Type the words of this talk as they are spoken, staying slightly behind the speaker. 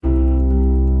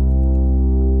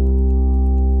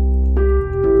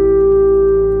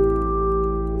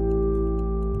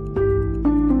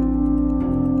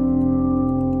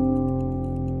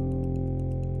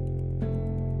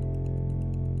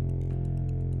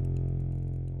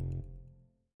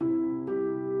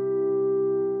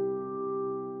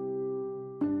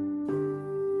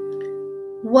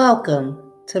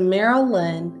Welcome to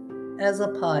Marilyn as a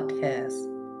podcast.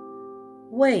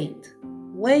 Wait,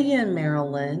 weigh in,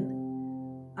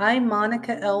 Marilyn. I,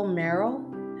 Monica L. Merrill,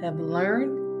 have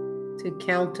learned to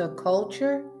counter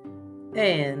culture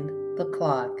and the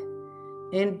clock.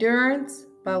 Endurance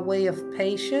by way of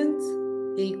patience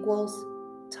equals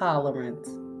tolerance.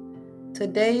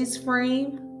 Today's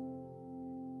frame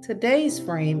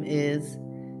is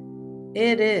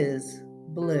it is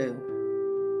blue.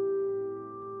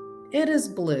 It is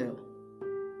blue.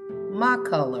 My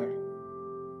color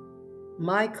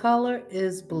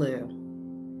is blue.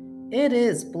 It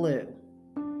is blue.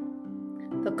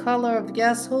 The color of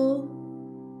guess who?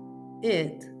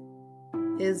 It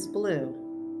is blue.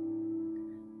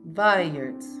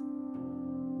 Violet's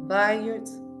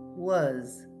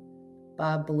was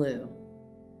by blue.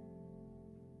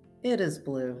 It is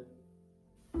blue.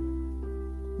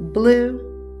 Blue.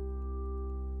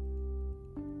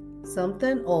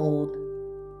 Something old,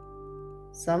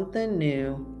 something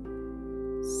new,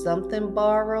 something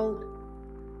borrowed,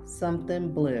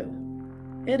 something blue.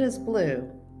 It is blue.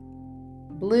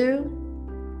 Blue,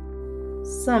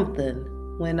 something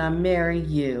when I marry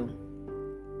you.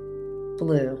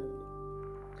 Blue.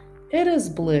 It is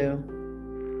blue.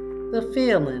 The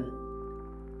feeling.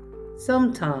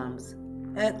 Sometimes,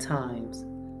 at times,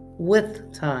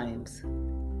 with times.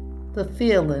 The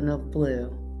feeling of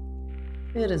blue.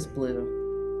 It is blue.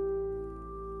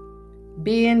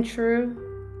 Being true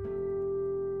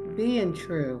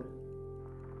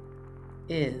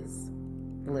is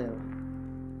blue.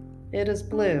 It is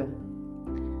blue.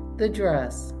 The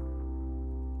dress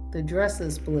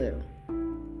is blue.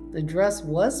 The dress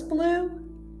was blue.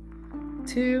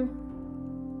 Two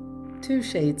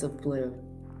shades of blue.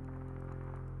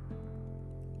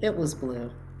 It was blue.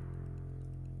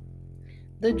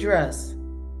 The dress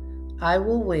I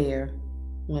will wear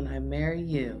when I marry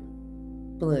you,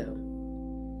 blue.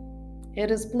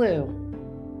 It is blue.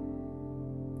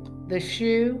 The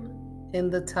shoe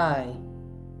and the tie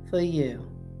for you,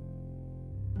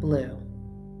 blue.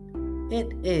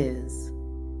 It is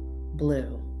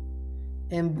blue.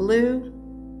 And blue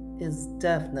is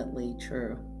definitely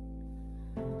true.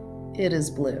 It is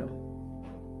blue.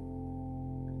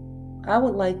 I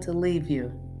would like to leave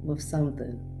you with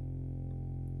something.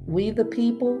 We the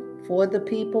people, for the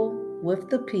people,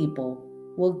 with the people,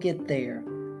 will get there.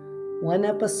 One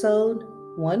episode,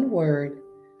 one word,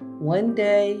 one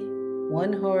day,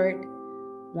 one heart,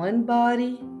 one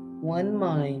body, one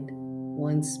mind,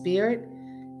 one spirit,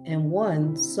 and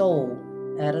one soul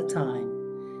at a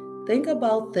time. Think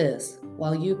about this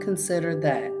while you consider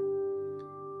that.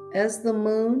 As the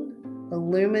moon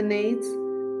illuminates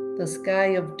the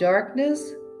sky of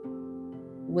darkness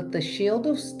with the shield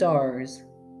of stars,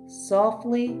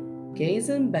 softly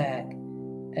gazing back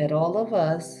at all of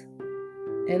us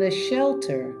in a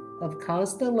shelter of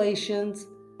constellations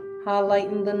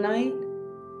highlighting the night,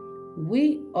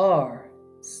 we are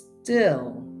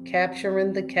still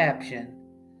capturing the caption,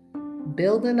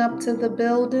 building up to the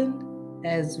building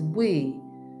as we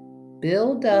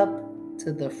build up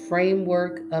to the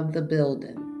framework of the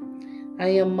building. I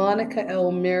am Monica L.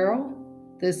 Merrill.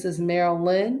 This is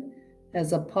Marilyn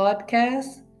as a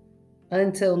podcast.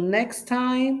 Until next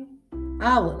time,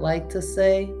 I would like to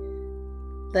say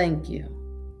thank you.